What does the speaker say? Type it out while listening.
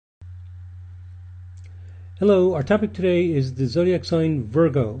Hello, our topic today is the zodiac sign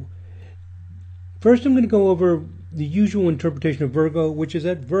Virgo. First, I'm going to go over the usual interpretation of Virgo, which is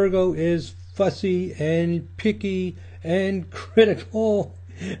that Virgo is fussy and picky and critical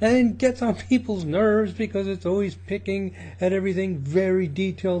and gets on people's nerves because it's always picking at everything, very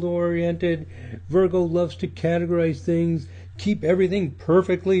detailed oriented. Virgo loves to categorize things, keep everything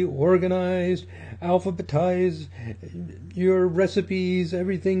perfectly organized, alphabetize your recipes,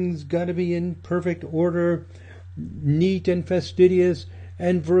 everything's got to be in perfect order, neat and fastidious.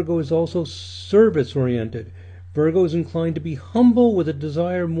 And Virgo is also service oriented. Virgo is inclined to be humble with a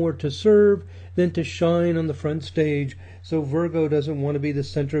desire more to serve than to shine on the front stage. So Virgo doesn't want to be the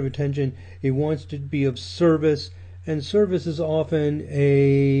center of attention. He wants to be of service. And service is often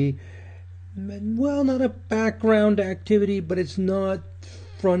not a background activity, but it's not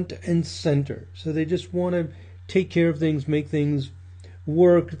front and center. So they just want to take care of things, make things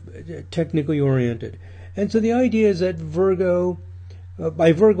work, technically oriented. And so the idea is that Virgo,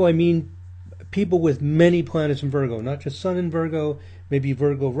 by Virgo I mean people with many planets in Virgo, not just Sun in Virgo, maybe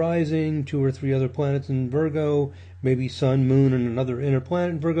Virgo rising, 2 or 3 other planets in Virgo, maybe Sun, Moon, and another inner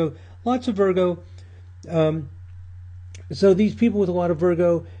planet in Virgo, lots of Virgo. So these people with a lot of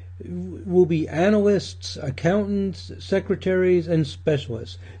Virgo will be analysts, accountants, secretaries, and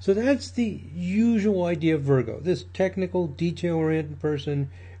specialists. So that's the usual idea of Virgo, this technical, detail-oriented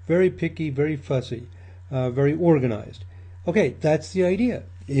person, very picky, very fussy, very organized. Okay, that's the idea.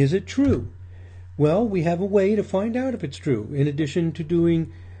 Is it true? Well, we have a way to find out if it's true. In addition to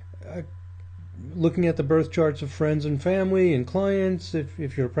looking at the birth charts of friends and family and clients,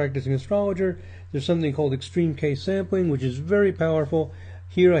 if you're a practicing astrologer, there's something called extreme case sampling, which is very powerful.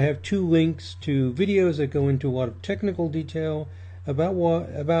 Here I have 2 links to videos that go into a lot of technical detail about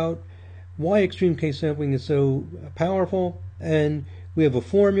why extreme case sampling is so powerful. And we have a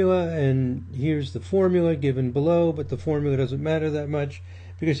formula, and here's the formula given below, but the formula doesn't matter that much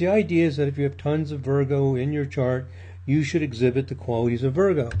because the idea is that if you have tons of Virgo in your chart, you should exhibit the qualities of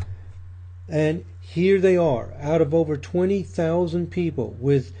Virgo. And here they are, out of over 20,000 people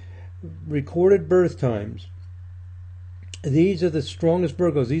with recorded birth times. These are the strongest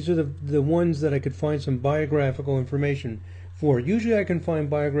Virgos. These are the ones that I could find some biographical information for. Usually I can find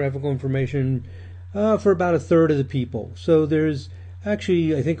biographical information for about 1/3 of the people. So there's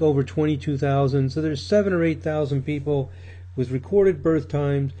actually, I think, over 22,000. So there's 7,000 or 8,000 people with recorded birth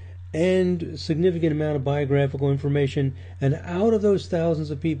times and a significant amount of biographical information. And out of those thousands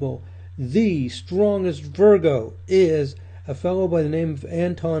of people, the strongest Virgo is a fellow by the name of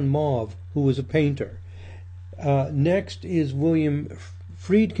Anton Mauve, who was a painter. Next is William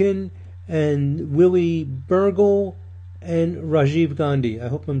Friedkin and Willy Burgle and Rajiv Gandhi. I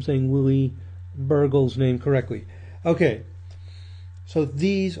hope I'm saying Willy Burgle's name correctly. Okay, so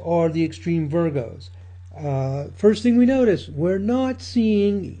these are the extreme Virgos. First thing we notice, we're not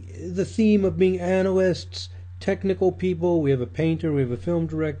seeing the theme of being analysts, technical people. We have a painter, we have a film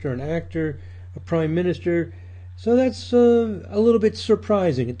director, an actor, a prime minister. So that's a little bit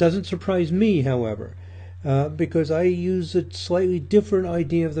surprising. It doesn't surprise me, however. Because I use a slightly different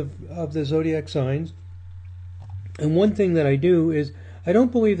idea of the zodiac signs. And one thing that I do is I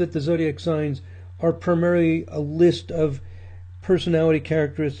don't believe that the zodiac signs are primarily a list of personality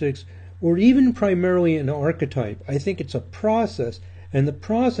characteristics or even primarily an archetype. I think it's a process, and the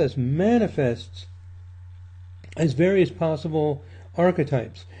process manifests as various possible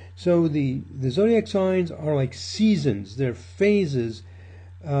archetypes. So the zodiac signs are like seasons, they're phases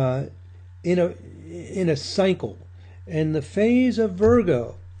in a cycle. And the phase of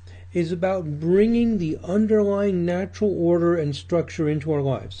Virgo is about bringing the underlying natural order and structure into our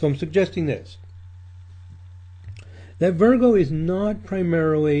lives. So I'm suggesting this, that Virgo is not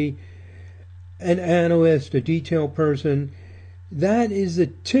primarily an analyst, a detailed person. That is the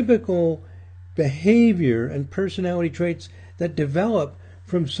typical behavior and personality traits that develop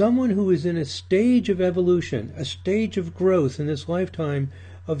from someone who is in a stage of evolution, a stage of growth in this lifetime,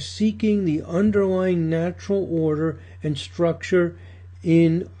 of seeking the underlying natural order and structure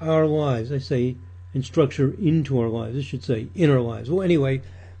in our lives. I say in structure into our lives. I should say in our lives. Well, anyway,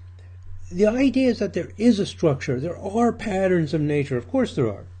 the idea is that there is a structure. There are patterns of nature. Of course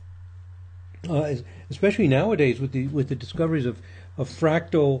there are. Especially nowadays with the discoveries of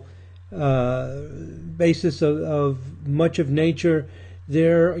fractal basis of much of nature.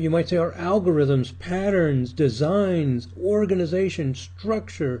 There, you might say, are algorithms, patterns, designs, organization,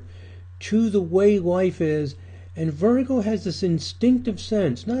 structure to the way life is. And Virgo has this instinctive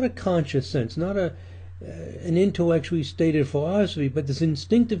sense, not a conscious sense, not an intellectually stated philosophy, but this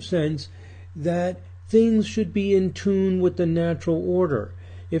instinctive sense that things should be in tune with the natural order.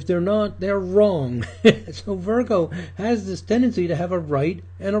 If they're not, they're wrong. So Virgo has this tendency to have a right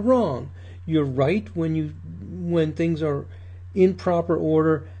and a wrong. You're right when things are in proper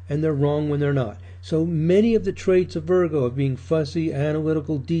order, and they're wrong when they're not. So many of the traits of Virgo of being fussy,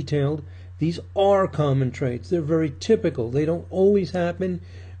 analytical, detailed, these are common traits. They're very typical. They don't always happen,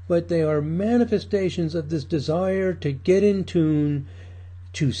 but they are manifestations of this desire to get in tune,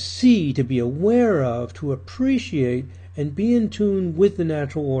 to see, to be aware of, to appreciate, and be in tune with the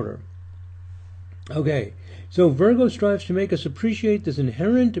natural order. Okay, so Virgo strives to make us appreciate this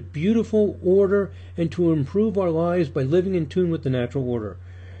inherent, beautiful order and to improve our lives by living in tune with the natural order.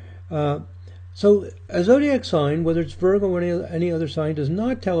 So a zodiac sign, whether it's Virgo or any other sign, does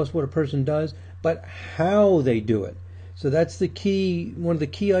not tell us what a person does, but how they do it. So that's the key. One of the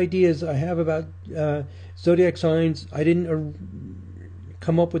key ideas I have about zodiac signs. I didn't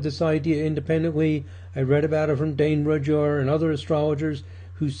come up with this idea independently. I read about it from Dane Rudhyar and other astrologers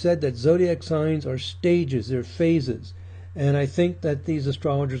who said that zodiac signs are stages, they're phases. And I think that these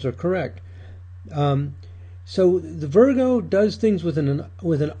astrologers are correct. So the Virgo does things with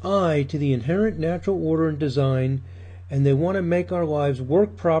an eye to the inherent natural order and design, and they want to make our lives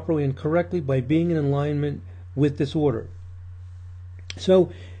work properly and correctly by being in alignment with this order.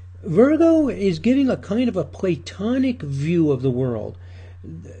 So Virgo is getting a kind of a Platonic view of the world.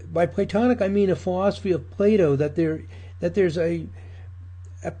 By Platonic, I mean a philosophy of Plato, that there's a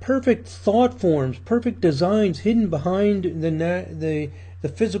perfect thought forms, perfect designs hidden behind the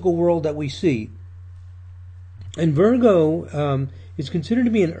physical world that we see. And Virgo is considered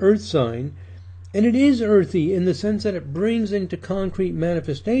to be an earth sign, and it is earthy in the sense that it brings into concrete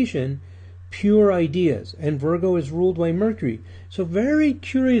manifestation pure ideas. And Virgo is ruled by Mercury. So very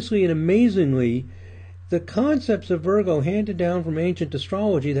curiously and amazingly, the concepts of Virgo handed down from ancient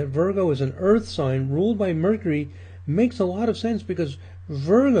astrology, that Virgo is an earth sign ruled by Mercury, makes a lot of sense, because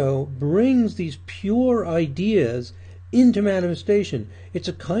Virgo brings these pure ideas into manifestation. It's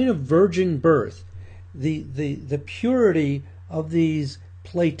a kind of virgin birth. The purity of these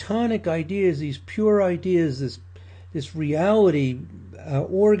Platonic ideas, these pure ideas, this reality,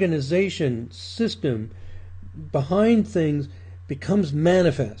 organization, system behind things becomes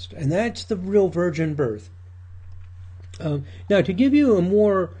manifest, and that's the real virgin birth. Now, to give you a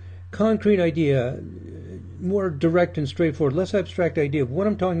more concrete idea, more direct and straightforward, less abstract idea of what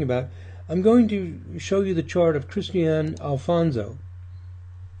I'm talking about, I'm going to show you the chart of Christiane Alfonso.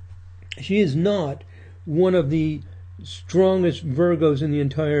 She is not one of the strongest Virgos in the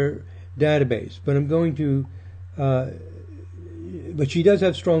entire database, but she does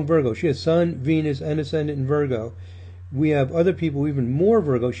have strong Virgo. She has Sun, Venus, and Ascendant in Virgo. We have other people even more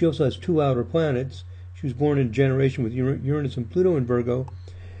Virgo. She also has 2 outer planets. She was born in a generation with Uranus and Pluto in Virgo.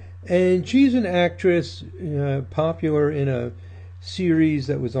 And she's an actress, popular in a series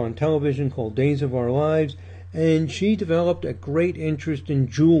that was on television called Days of Our Lives. And she developed a great interest in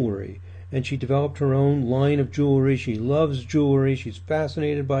jewelry. And she developed her own line of jewelry. She loves jewelry. She's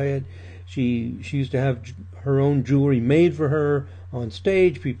fascinated by it. She used to have her own jewelry made for her on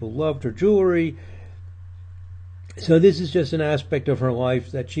stage. People loved her jewelry. So this is just an aspect of her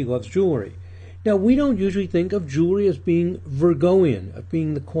life that she loves jewelry. Now, we don't usually think of jewelry as being Virgoian, of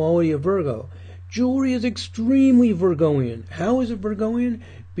being the quality of Virgo. Jewelry is extremely Virgoian. How is it Virgoian?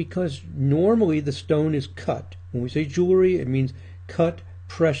 Because normally the stone is cut. When we say jewelry, it means cut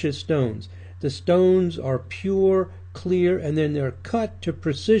precious stones. The stones are pure, clear, and then they're cut to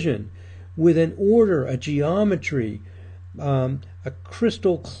precision with an order, a geometry, a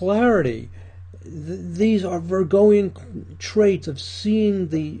crystal clarity. These are Virgoian traits of seeing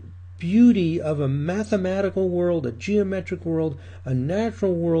the beauty of a mathematical world, a geometric world, a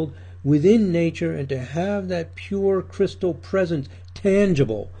natural world within nature, and to have that pure crystal presence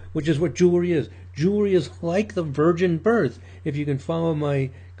tangible, which is what jewelry is. Jewelry is like the virgin birth, if you can follow my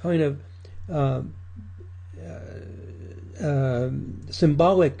kind of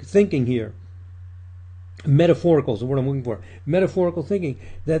symbolic thinking here. Metaphorical is the word I'm looking for. Metaphorical thinking,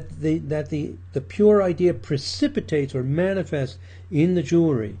 that the pure idea precipitates or manifests in the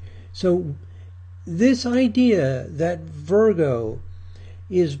jewelry. So this idea that Virgo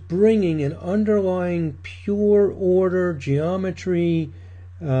is bringing an underlying pure order, geometry,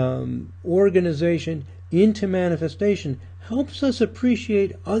 organization into manifestation helps us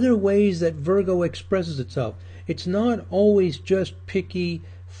appreciate other ways that Virgo expresses itself. It's not always just picky,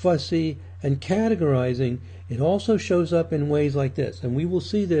 fussy, and categorizing. It also shows up in ways like this, and we will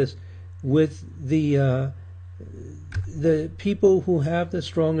see this with the people who have the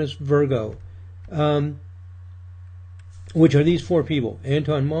strongest Virgo, which are these 4 people: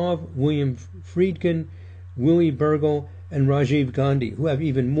 Anton Mauve, William Friedkin, Willy Burgle, and Rajiv Gandhi, who have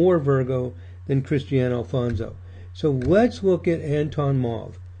even more Virgo than Christiane Alfonso. So let's look at Anton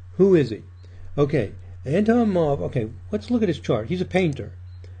Mauve. Who is he? Okay, Anton Mauve, okay, let's look at his chart. He's a painter.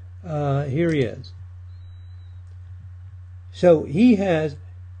 Here he is. So he's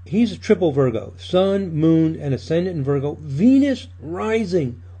a triple Virgo, Sun, Moon, and Ascendant in Virgo, Venus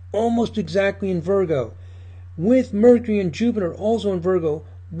rising almost exactly in Virgo, with Mercury and Jupiter also in Virgo.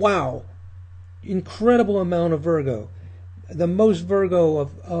 Wow, incredible amount of Virgo. The most Virgo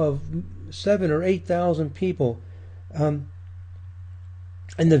of 7,000 or 8,000 people. And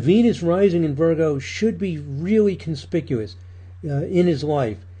the Venus rising in Virgo should be really conspicuous in his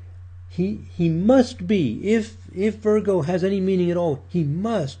life. He must be, if Virgo has any meaning at all, he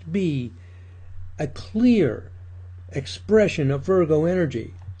must be a clear expression of Virgo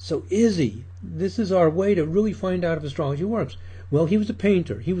energy. So is he? This is our way to really find out if astrology works. Well, he was a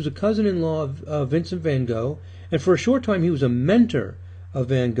painter. He was a cousin-in-law of Vincent van Gogh, and for a short time he was a mentor of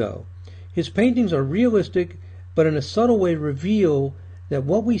Van Gogh. His paintings are realistic, but in a subtle way reveal that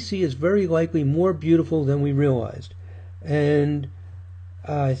what we see is very likely more beautiful than we realized. And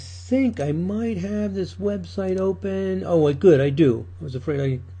I think I might have this website open. Oh, good, I do. I was afraid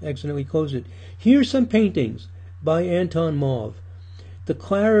I accidentally closed it. Here's some paintings by Anton Mauve. The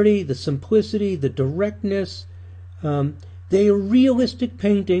clarity, the simplicity, the directness, they are realistic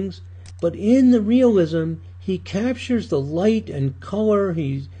paintings, but in the realism, he captures the light and color.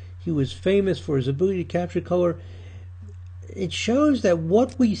 He was famous for his ability to capture color. It shows that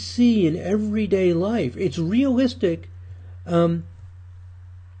what we see in everyday life, it's realistic.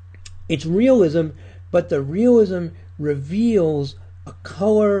 It's realism, but the realism reveals a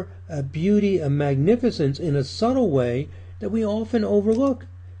color, a beauty, a magnificence in a subtle way that we often overlook.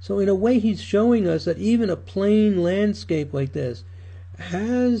 So in a way, he's showing us that even a plain landscape like this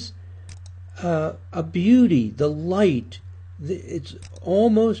has a beauty, the light. It's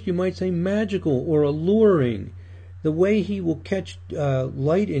almost, you might say, magical or alluring. The way he will catch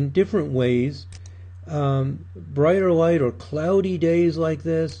light in different ways, brighter light or cloudy days like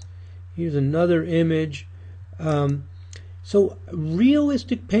this. Here's another image. So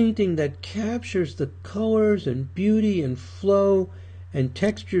realistic painting that captures the colors and beauty and flow and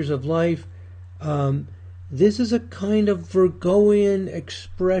textures of life. This is a kind of Virgoian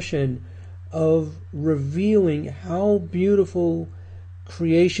expression of revealing how beautiful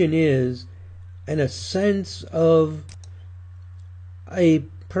creation is and a sense of a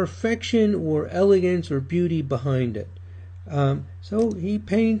perfection or elegance or beauty behind it. So he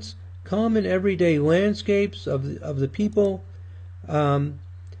paints common everyday landscapes of the people, and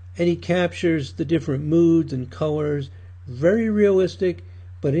he captures the different moods and colors. Very realistic,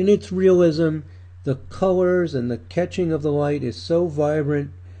 but in its realism, the colors and the catching of the light is so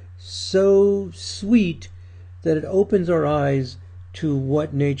vibrant, so sweet, that it opens our eyes to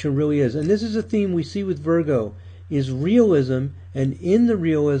what nature really is. And this is a theme we see with Virgo, is realism, and in the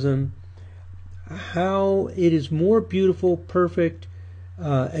realism, how it is more beautiful, perfect,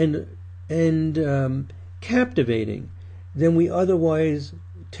 and captivating than we otherwise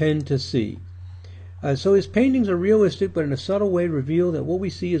tend to see. So his paintings are realistic, but in a subtle way reveal that what we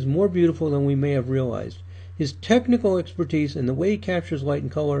see is more beautiful than we may have realized. His technical expertise and the way he captures light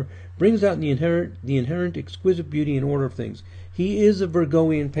and color brings out the inherent exquisite beauty and order of things. He is a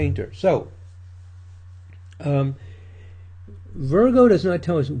Virgoian painter. So, Virgo does not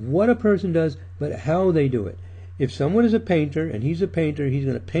tell us what a person does, but how they do it. If someone is a painter, and he's a painter, he's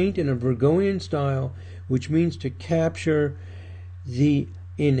going to paint in a Virgoian style, which means to capture the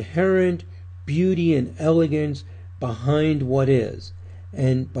inherent beauty and elegance behind what is.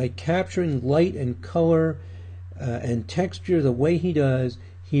 And by capturing light and color and texture the way he does,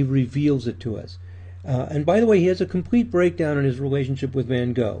 he reveals it to us. And by the way, he has a complete breakdown in his relationship with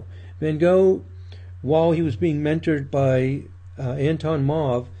Van Gogh. Van Gogh, while he was being mentored by Anton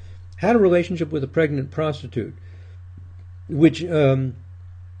Mauve, had a relationship with a pregnant prostitute, which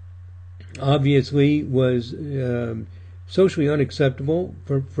obviously was socially unacceptable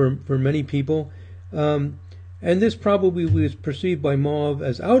for many people. And this probably was perceived by Mauve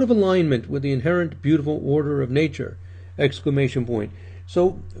as out of alignment with the inherent beautiful order of nature! Exclamation point.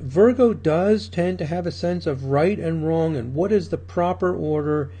 So Virgo does tend to have a sense of right and wrong and what is the proper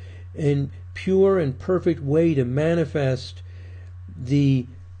order and pure and perfect way to manifest the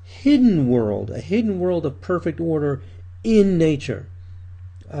hidden world, a hidden world of perfect order in nature.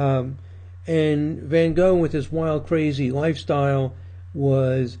 And Van Gogh, with his wild, crazy lifestyle,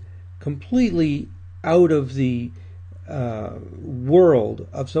 was completely out of the world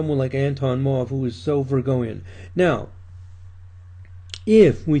of someone like Anton Mauve, who was so Virgoian. Now,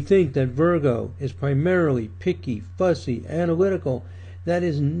 If we think that Virgo is primarily picky, fussy, analytical, that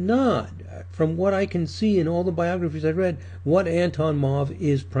is not, from what I can see in all the biographies I've read, what Anton Mauve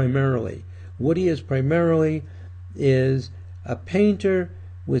is primarily. What he is primarily is a painter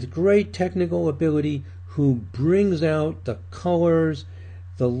with great technical ability who brings out the colors,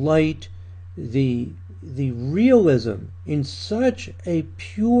 the light, the realism in such a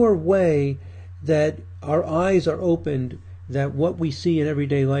pure way that our eyes are opened, that what we see in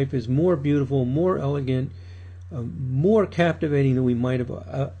everyday life is more beautiful, more elegant, more captivating than we might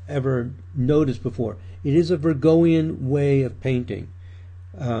have ever noticed before. It is a Virgoian way of painting.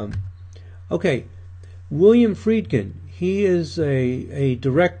 Okay, William Friedkin. He is a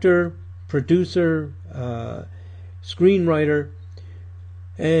director, producer, screenwriter.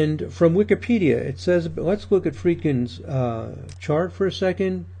 And from Wikipedia, it says, let's look at Friedkin's chart for a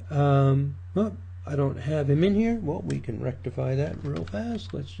second. Oh, I don't have him in here. Well, we can rectify that real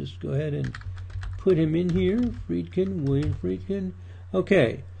fast. Let's just go ahead and put him in here. Friedkin, William Friedkin.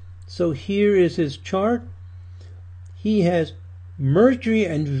 Okay, so here is his chart. He has Mercury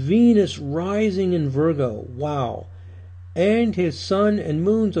and Venus rising in Virgo. Wow. And his sun and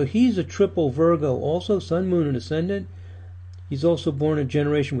moon. So he's a triple Virgo also, sun, moon, and ascendant. He's also born a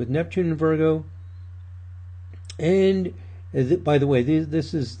generation with Neptune in Virgo. And by the way,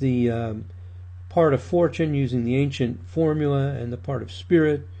 this is the part of fortune using the ancient formula, and the part of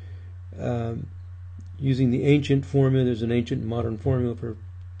spirit using the ancient formula. There's an ancient and modern formula for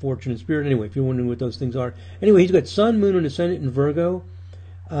fortune and spirit. Anyway, if you're wondering what those things are. Anyway, he's got sun, moon, and ascendant in Virgo.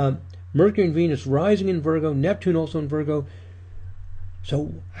 Mercury and Venus rising in Virgo. Neptune also in Virgo.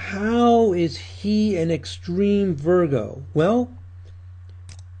 So how is he an extreme Virgo? Well,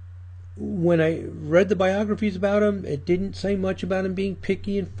 when I read the biographies about him, it didn't say much about him being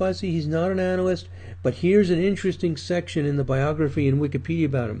picky and fussy. He's not an analyst. But here's an interesting section in the biography in Wikipedia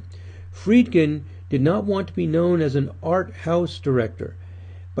about him. Friedkin did not want to be known as an art house director,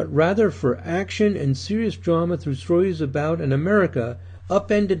 but rather for action and serious drama through stories about an America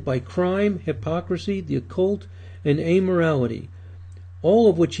upended by crime, hypocrisy, the occult, and amorality, all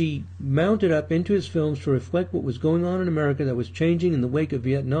of which he mounted up into his films to reflect what was going on in America that was changing in the wake of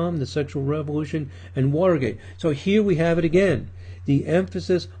Vietnam, the sexual revolution, and Watergate. So here we have it again, the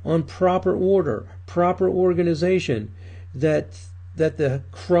emphasis on proper order, proper organization, that the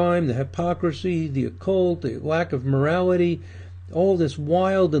crime, the hypocrisy, the occult, the lack of morality, all this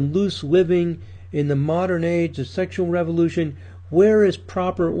wild and loose living in the modern age, the sexual revolution. Where is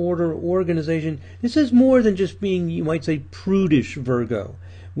proper order, organization? This is more than just being, you might say, prudish Virgo.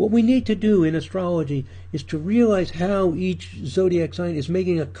 What we need to do in astrology is to realize how each zodiac sign is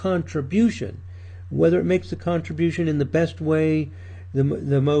making a contribution. Whether it makes the contribution in the best way, the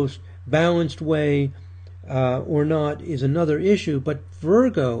most balanced way, or not is another issue. But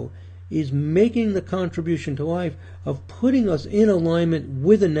Virgo is making the contribution to life of putting us in alignment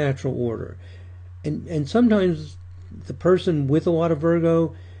with a natural order. And sometimes the person with a lot of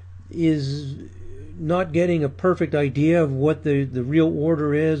Virgo is not getting a perfect idea of what the real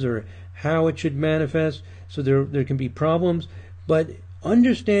order is or how it should manifest, so there can be problems. But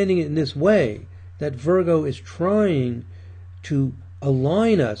understanding it in this way, that Virgo is trying to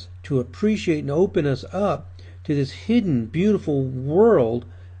align us, to appreciate and open us up to this hidden, beautiful world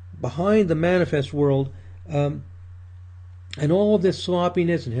behind the manifest world, and all of this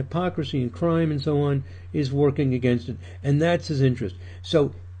sloppiness and hypocrisy and crime and so on is working against it. And that's his interest.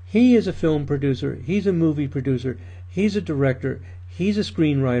 So he is a film producer. He's a movie producer. He's a director. He's a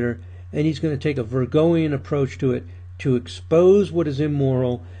screenwriter. And he's going to take a Virgoian approach to it to expose what is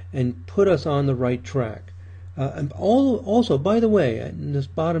immoral and put us on the right track. And also, by the way, in this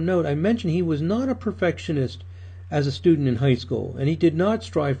bottom note, I mentioned he was not a perfectionist as a student in high school. And he did not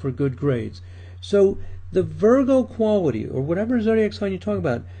strive for good grades. So the Virgo quality, or whatever zodiac sign you talk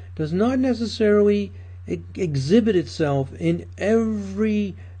about, does not necessarily exhibit itself in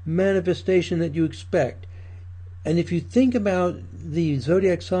every manifestation that you expect. And if you think about the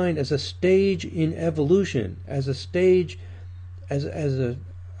zodiac sign as a stage in evolution, as a stage, as a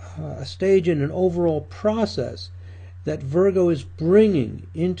stage in an overall process that Virgo is bringing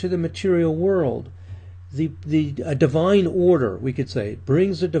into the material world, a divine order, we could say, it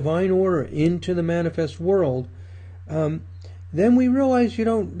brings the divine order into the manifest world, then we realize,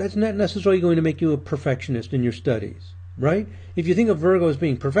 that's not necessarily going to make you a perfectionist in your studies, right? If you think of Virgo as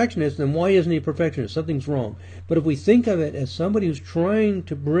being perfectionist, then why isn't he a perfectionist? Something's wrong. But if we think of it as somebody who's trying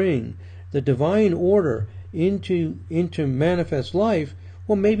to bring the divine order into manifest life,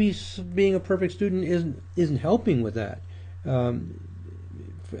 well, maybe being a perfect student isn't helping with that.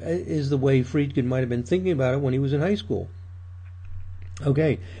 Is the way Friedkin might have been thinking about it when he was in high school.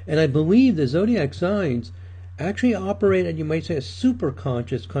 Okay, and I believe the zodiac signs actually operate at, you might say, a super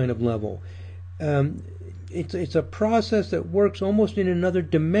conscious kind of level. Um, it's a process that works almost in another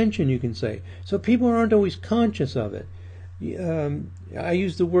dimension, you can say. So people aren't always conscious of it. I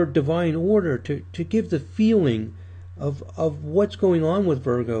use the word divine order to give the feeling of what's going on with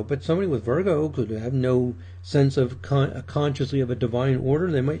Virgo. But somebody with Virgo could have no sense of consciously of a divine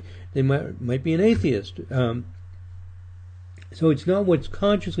order. They might be an atheist. So it's not what's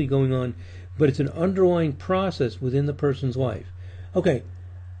consciously going on, but it's an underlying process within the person's life. Okay.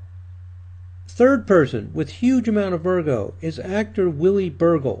 Third person with huge amount of Virgo is actor Willie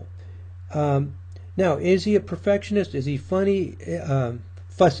Burgle. Now, is he a perfectionist? Is he funny?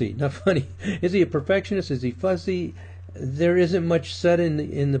 Fussy, not funny. Is he a perfectionist? Is he fussy? There isn't much said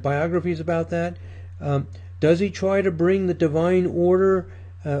in the biographies about that. Does he try to bring the divine order,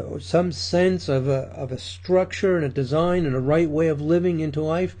 some sense of a structure and a design and a right way of living into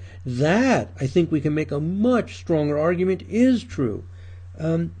life? That, I think we can make a much stronger argument, is true.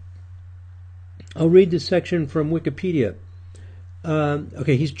 I'll read this section from Wikipedia.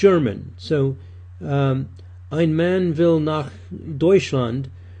 Okay, he's German, so ein Mann will nach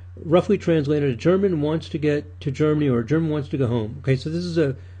Deutschland, roughly translated, a German wants to get to Germany or a German wants to go home. Okay, so this is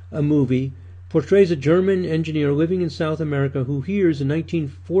a movie, portrays a German engineer living in South America who hears in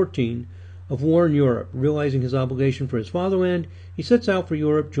 1914 of war in Europe. Realizing his obligation for his fatherland, he sets out for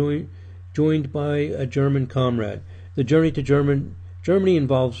Europe, joined by a German comrade. The journey to Germany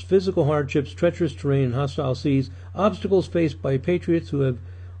involves physical hardships, treacherous terrain, and hostile seas, obstacles faced by patriots who have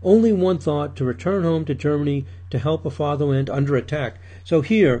only one thought: to return home to Germany to help a fatherland under attack. So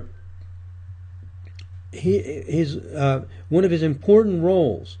here, one of his important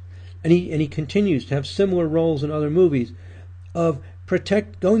roles, and he continues to have similar roles in other movies, of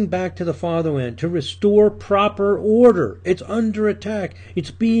going back to the fatherland, to restore proper order. It's under attack.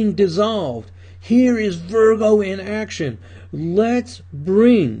 It's being dissolved. Here is Virgo in action. Let's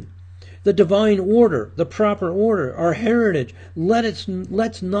bring the divine order, the proper order, our heritage. Let's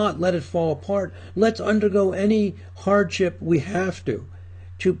not let it fall apart. Let's undergo any hardship we have to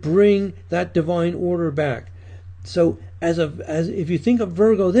bring that divine order back. So as if you think of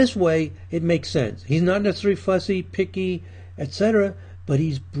Virgo this way, it makes sense. He's not necessarily fussy, picky, etc., but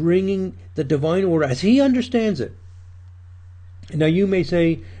he's bringing the divine order as he understands it. Now you may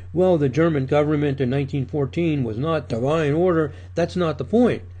say, well, the German government in 1914 was not divine order. That's not the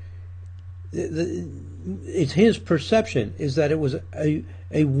point. It's his perception is that it was a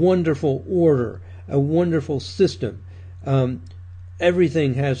wonderful order, a wonderful system.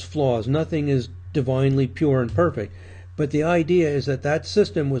 Everything has flaws. Nothing is divinely pure and perfect. But the idea is that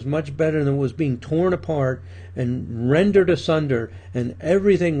system was much better than was being torn apart and rendered asunder and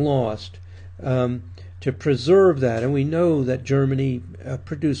everything lost. To preserve that, and we know that Germany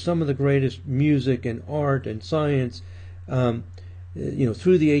produced some of the greatest music and art and science, through the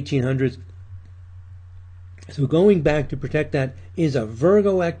 1800s. So going back to protect that is a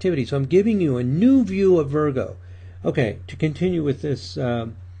Virgo activity. So I'm giving you a new view of Virgo. Okay, to continue with this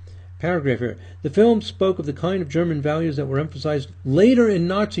paragraph here. The film spoke of the kind of German values that were emphasized later in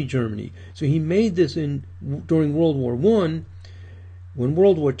Nazi Germany. So he made this during World War I. When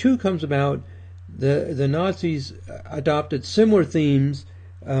World War II comes about, the Nazis adopted similar themes,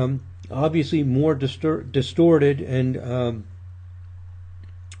 obviously more distorted and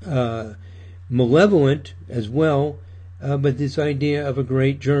malevolent as well, but this idea of a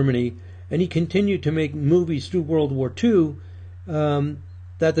great Germany. And he continued to make movies through World War II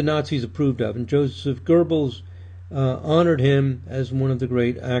that the Nazis approved of. And Joseph Goebbels honored him as one of the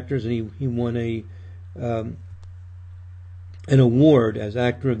great actors, and he won an award as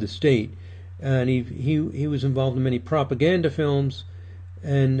actor of the state. And he was involved in many propaganda films,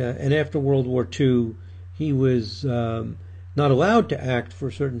 and after World War II, he was not allowed to act for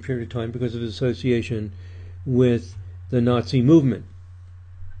a certain period of time because of his association with the Nazi movement.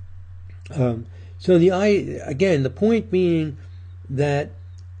 So the point being that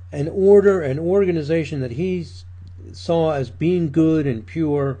an order, an organization that he saw as being good and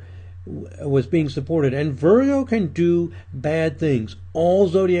pure was being supported. And Virgo can do bad things. All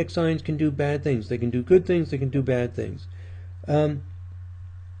zodiac signs can do bad things. They can do good things, they can do bad things. Now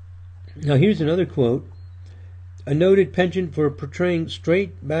here's another quote. A noted penchant for portraying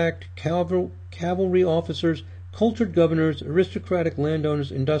straight-backed cavalry officers, cultured governors, aristocratic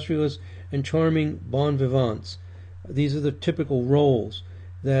landowners, industrialists, and charming bon vivants. These are the typical roles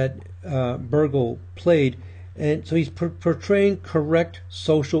that Virgo played. And so he's portraying correct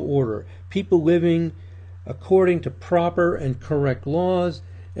social order, people living according to proper and correct laws.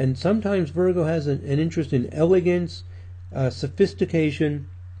 And sometimes Virgo has an interest in elegance, sophistication,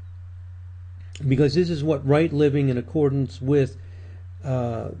 because this is what right living in accordance with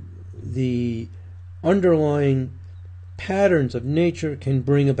the underlying patterns of nature can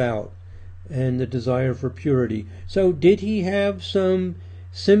bring about, and the desire for purity. So did he have some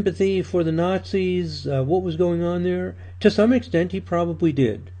sympathy for the Nazis, what was going on there? To some extent, he probably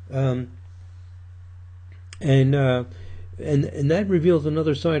did. And that reveals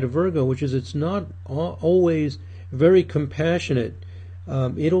another side of Virgo, which is it's not always very compassionate.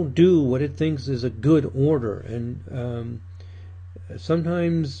 It'll do what it thinks is a good order, and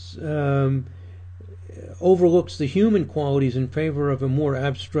sometimes overlooks the human qualities in favor of a more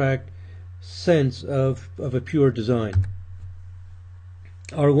abstract sense of a pure design.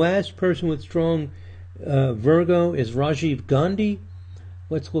 Our last person with strong Virgo is Rajiv Gandhi.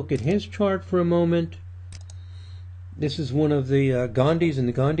 Let's look at his chart for a moment. This is one of the Gandhis in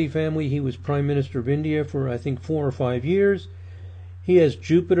the Gandhi family. He was Prime Minister of India for, I think, 4 or 5 years. He has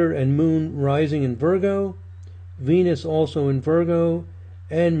Jupiter and Moon rising in Virgo, Venus also in Virgo,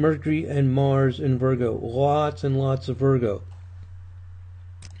 and Mercury and Mars in Virgo. Lots and lots of Virgo.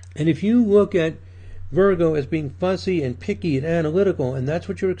 And if you look at Virgo as being fussy and picky and analytical, and that's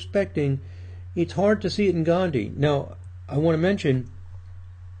what you're expecting, it's hard to see it in Gandhi. Now, I want to mention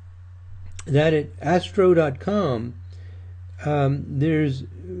that at astro.com,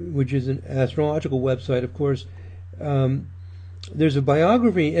 which is an astrological website, of course, there's a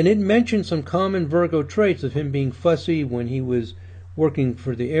biography, and it mentions some common Virgo traits of him being fussy when he was working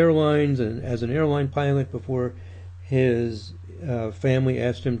for the airlines and as an airline pilot before his family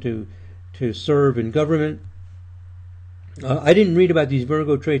asked him to serve in government. I didn't read about these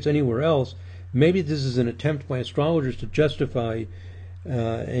Virgo traits anywhere else. Maybe this is an attempt by astrologers to justify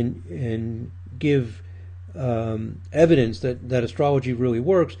and give evidence that astrology really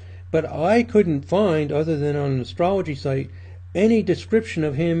works. But I couldn't find, other than on an astrology site, any description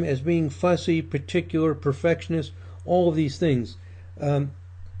of him as being fussy, particular, perfectionist, all of these things.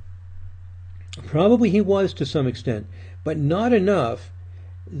 Probably he was to some extent, but not enough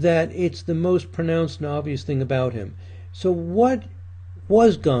that it's the most pronounced and obvious thing about him. So what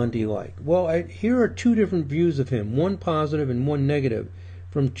was Gandhi like? Well, here are 2 different views of him, one positive and one negative,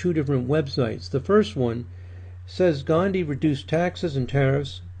 from 2 different websites. The first one says Gandhi reduced taxes and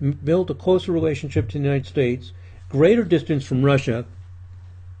tariffs, built a closer relationship to the United States, greater distance from Russia,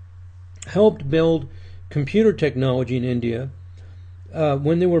 helped build computer technology in India.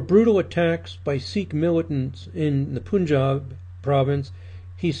 When there were brutal attacks by Sikh militants in the Punjab province,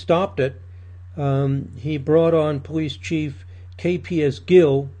 he stopped it. He brought on police chief K.P.S.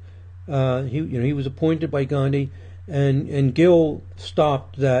 Gill. He was appointed by Gandhi, and Gill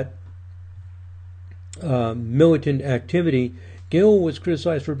stopped that militant activity. Gill was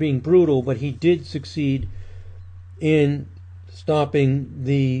criticized for being brutal, but he did succeed in stopping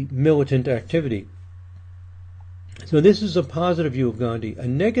the militant activity. So this is a positive view of Gandhi. A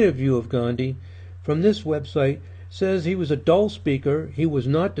negative view of Gandhi from this website says he was a dull speaker, he was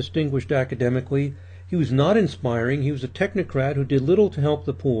not distinguished academically, he was not inspiring, he was a technocrat who did little to help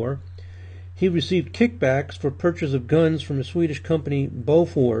the poor. He received kickbacks for purchase of guns from a Swedish company,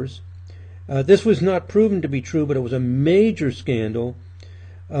 Bofors. This was not proven to be true, but it was a major scandal.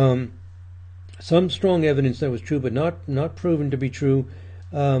 Some strong evidence that was true, but not proven to be true.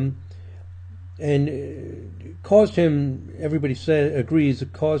 And caused him, everybody agrees,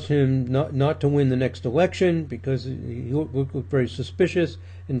 it caused him not to win the next election because he looked very suspicious,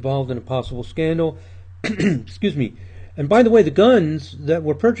 involved in a possible scandal. Excuse me. And by the way, the guns that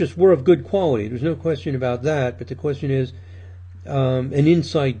were purchased were of good quality. There's no question about that, but the question is an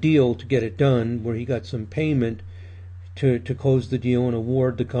inside deal to get it done, where he got some payment to close the deal and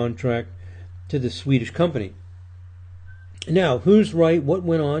award the contract to the Swedish company. Now, who's right? What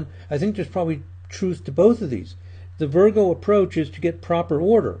went on? I think there's probably truth to both of these. The Virgo approach is to get proper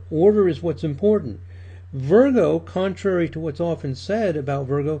order. Order is what's important. Virgo, contrary to what's often said about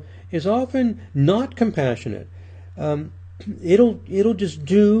Virgo, is often not compassionate. It'll just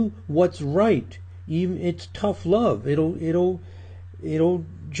do what's right. Even it's tough love. It'll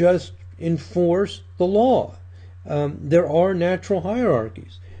just enforce the law. There are natural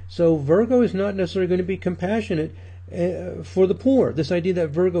hierarchies. So Virgo is not necessarily going to be compassionate for the poor. This idea that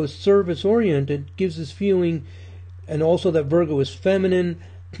Virgo is service-oriented gives this feeling, and also that Virgo is feminine,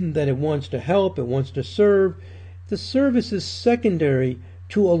 that it wants to help, it wants to serve. The service is secondary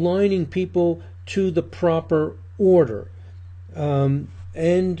to aligning people to the proper order.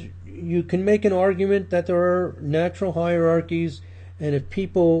 And you can make an argument that there are natural hierarchies, and if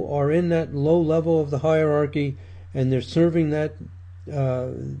people are in that low level of the hierarchy and they're serving that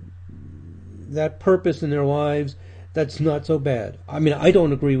purpose in their lives, that's not so bad. I mean, I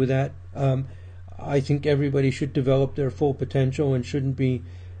don't agree with that. I think everybody should develop their full potential and shouldn't be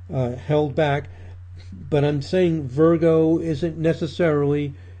held back. But I'm saying Virgo isn't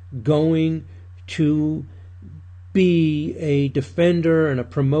necessarily going to be a defender and a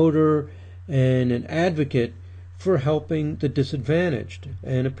promoter and an advocate for helping the disadvantaged.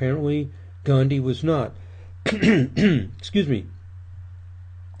 And apparently Gandhi was not. Excuse me.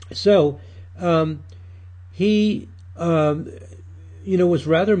 So he was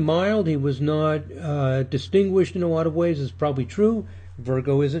rather mild. He was not distinguished in a lot of ways. It's probably true.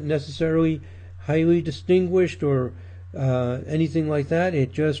 Virgo isn't necessarily highly distinguished or anything like that.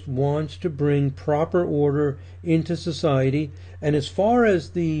 It just wants to bring proper order into society. And as far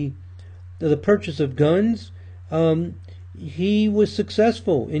as the purchase of guns, he was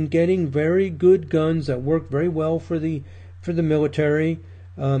successful in getting very good guns that worked very well for the military.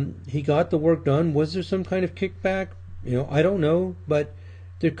 He got the work done. Was there some kind of kickback? I don't know, but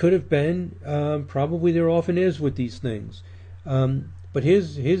there could have been. Probably there often is with these things. But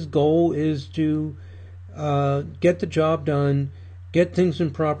his goal is to get the job done, get things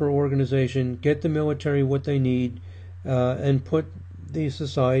in proper organization, get the military what they need, and put the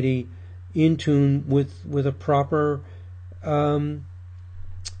society in tune with a proper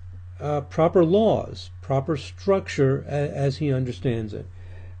laws, proper structure as he understands it.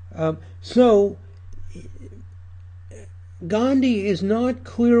 So Gandhi is not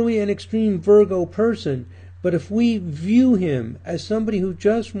clearly an extreme Virgo person, but if we view him as somebody who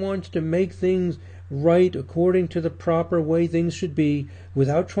just wants to make things right according to the proper way things should be,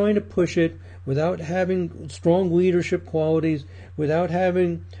 without trying to push it, without having strong leadership qualities, without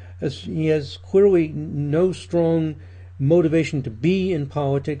having, he has clearly no strong motivation to be in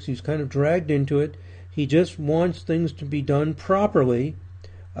politics. He's kind of dragged into it. He just wants things to be done properly.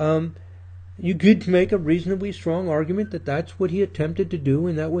 You could make a reasonably strong argument that that's what he attempted to do,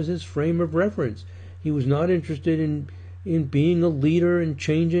 and that was his frame of reference. He was not interested in being a leader and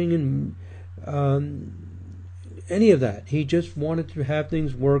changing and any of that. He just wanted to have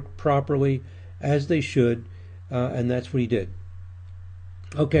things work properly as they should, and that's what he did.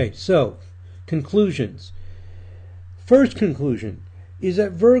 Okay, so conclusions. First conclusion is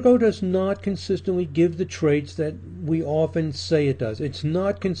that Virgo does not consistently give the traits that we often say it does. It's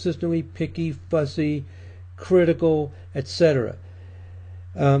not consistently picky, fussy, critical, etc.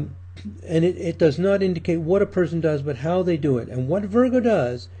 And it does not indicate what a person does, but how they do it. And what Virgo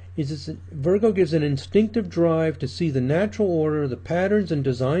does is Virgo gives an instinctive drive to see the natural order, the patterns and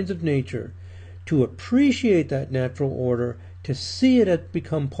designs of nature, to appreciate that natural order, to see it as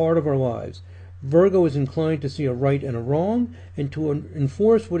become part of our lives. Virgo is inclined to see a right and a wrong, and to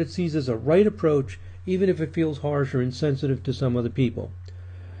enforce what it sees as a right approach, even if it feels harsh or insensitive to some other people.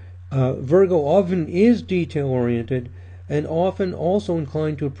 Virgo often is detail-oriented, and often also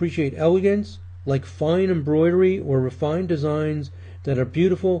inclined to appreciate elegance, like fine embroidery or refined designs that are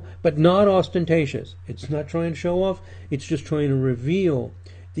beautiful, but not ostentatious. It's not trying to show off, it's just trying to reveal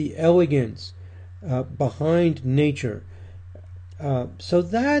the elegance behind nature. So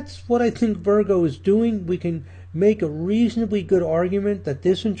that's what I think Virgo is doing. We can make a reasonably good argument that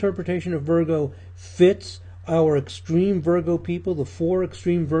this interpretation of Virgo fits our extreme Virgo people, the 4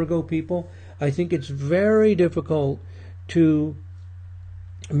 extreme Virgo people. I think it's very difficult to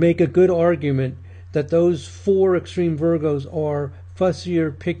make a good argument that those 4 extreme Virgos are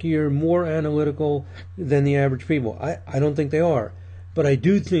fussier, pickier, more analytical than the average people. I don't think they are. But I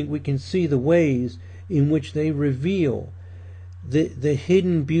do think we can see the ways in which they reveal the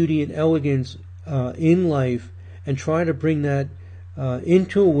hidden beauty and elegance in life, and try to bring that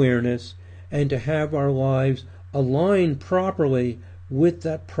into awareness, and to have our lives align properly with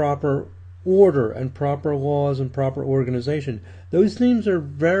that proper order and proper laws and proper organization. Those themes are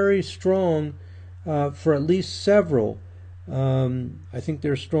very strong for at least several. I think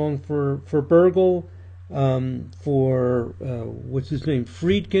they're strong for Burgle, for what's his name,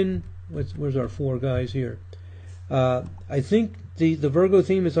 Friedkin. Where's our 4 guys here? I think the Virgo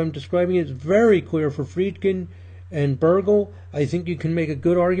theme, as I'm describing it, is very clear for Friedkin and Burgle. I think you can make a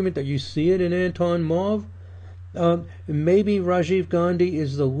good argument that you see it in Anton Mauve. Maybe Rajiv Gandhi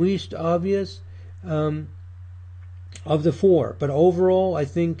is the least obvious of the 4, but overall I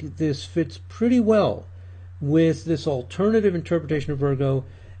think this fits pretty well with this alternative interpretation of Virgo,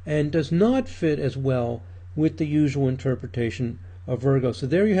 and does not fit as well with the usual interpretation of Virgo. So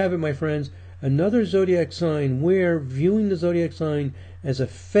there you have it, my friends. Another zodiac sign where viewing the zodiac sign as a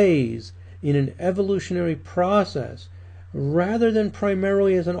phase in an evolutionary process, rather than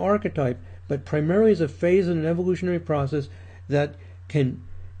primarily as an archetype, but primarily as a phase in an evolutionary process that can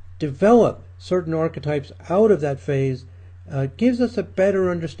develop certain archetypes out of that phase gives us a better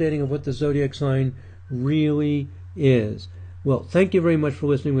understanding of what the zodiac sign really is. Well, thank you very much for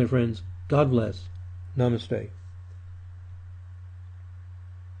listening, my friends. God bless. Namaste.